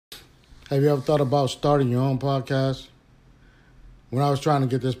Have you ever thought about starting your own podcast? When I was trying to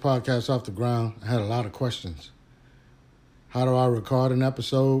get this podcast off the ground, I had a lot of questions. How do I record an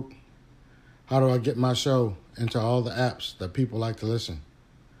episode? How do I get my show into all the apps that people like to listen?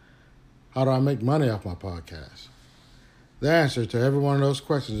 How do I make money off my podcast? The answer to every one of those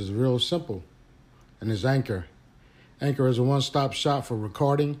questions is real simple, and it's Anchor. Anchor is a one-stop shop for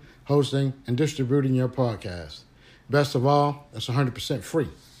recording, hosting, and distributing your podcast. Best of all, it's 100% free,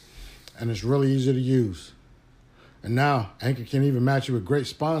 and it's really easy to use. And now, Anchor can even match you with great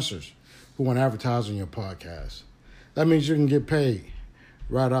sponsors who want to advertise on your podcast. That means you can get paid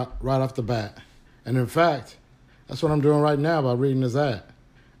right off the bat. And in fact, that's what I'm doing right now by reading this ad.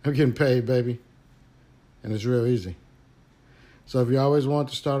 I'm getting paid, baby. And it's real easy. So if you always want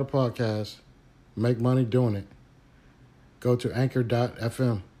to start a podcast, make money doing it, go to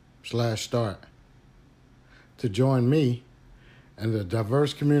anchor.fm/start to join me and the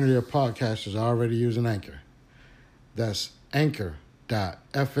diverse community of podcasters already using Anchor. That's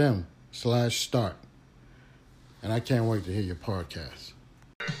anchor.fm/start. And I can't wait to hear your podcast.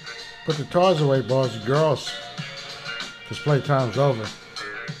 Put the toys away, boys and girls, because playtime's over.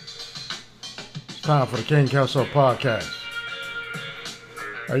 It's time for the King Kelso podcast.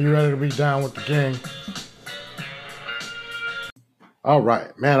 Are you ready to be down with the king? All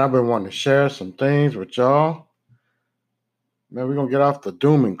right, man, I've been wanting to share some things with y'all. Man, we're going to get off the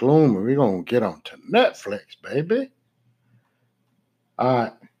doom and gloom and we're going to get on to Netflix, baby. All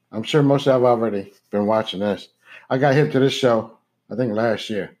right, I'm sure most of you have already been watching this. I got hip to this show, I think last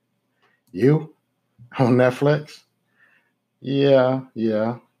year. You? On Netflix? Yeah.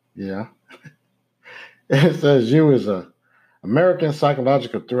 It says You is a American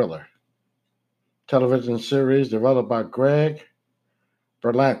psychological thriller television series developed by Greg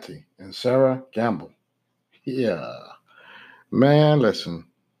Berlanti and Sarah Gamble. Yeah. Man, listen.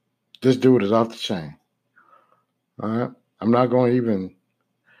 This dude is off the chain. All right. I'm not going to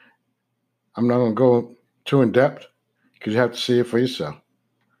go too in depth because you have to see it for yourself.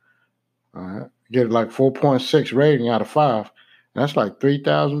 All right. Get like 4.6 rating out of 5. And that's like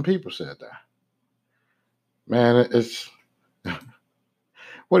 3,000 people said that. Man, it's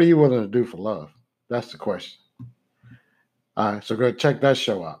what are you willing to do for love? That's the question. All right, so go check that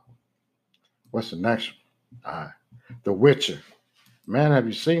show out. What's the next one? All right, The Witcher. Man, have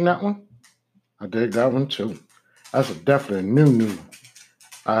you seen that one? I dig that one too. That's definitely a new one.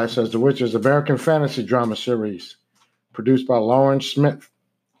 All right, it says The Witcher is an American fantasy drama series produced by Lauren Smith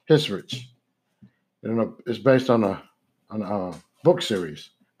Hisrich. It's based on a book series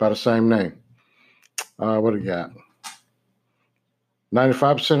by the same name. What do you got?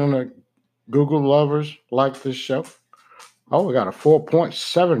 95% of the Google lovers like this show. Oh, we got a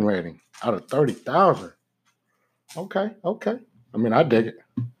 4.7 rating out of 30,000. Okay. I mean, I dig it.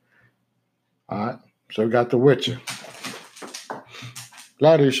 All right, so we got The Witcher. A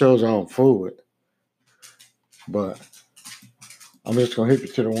lot of these shows I don't fool with, but I'm just going to hit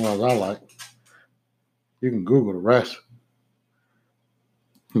you to the ones I like. You can Google the rest.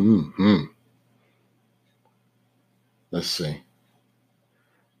 Let's see.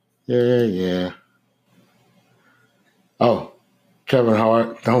 Yeah. Oh, Kevin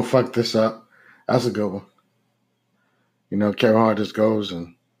Hart, Don't Fuck This Up. That's a good one. You know, Kevin Hart just goes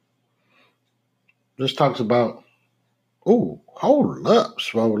and just talks about, hold up,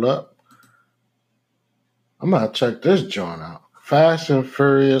 swole up. I'm going to check this joint out. Fast and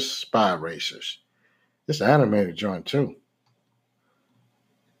Furious Spy Racers. It's an animated joint, too.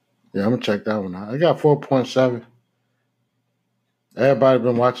 Yeah, I'm going to check that one out. I got 4.7. Everybody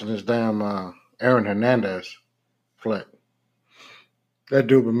been watching this damn Aaron Hernandez flick. That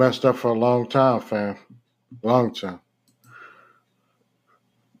dude been messed up for a long time, fam. Long time.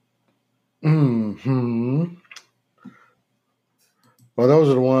 Well, those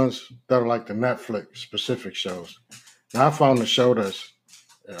are the ones that are like the Netflix specific shows. Now, I found a show that's,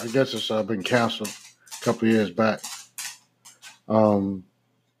 I guess it's been canceled a couple of years back. The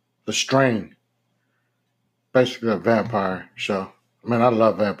Strain. Basically a vampire show. Man, I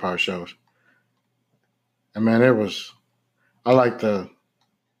love vampire shows. And man, I like the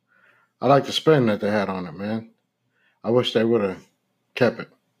spin that they had on it, man. I wish they would have kept it.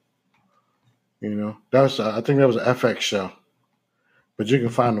 You know, I think that was an FX show, but you can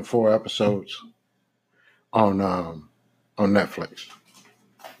find the 4 episodes on Netflix.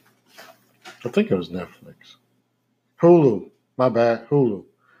 I think it was Netflix. Hulu, my bad, Hulu.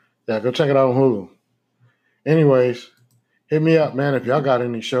 Yeah, go check it out on Hulu. Anyways, hit me up, man, if y'all got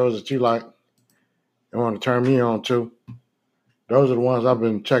any shows that you like and want to turn me on to. Those are the ones I've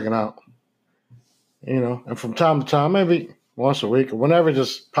been checking out. You know, and from time to time, maybe once a week, whenever it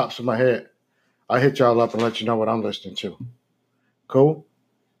just pops in my head, I hit y'all up and let you know what I'm listening to. Cool?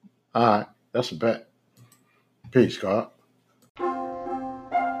 All right. That's a bet. Peace, God.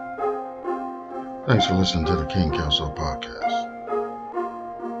 Thanks for listening to the King Kelso podcast.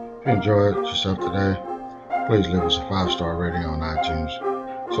 If you enjoyed yourself today, please leave us a 5-star rating on iTunes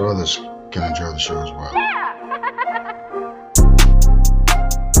so others can enjoy the show as well.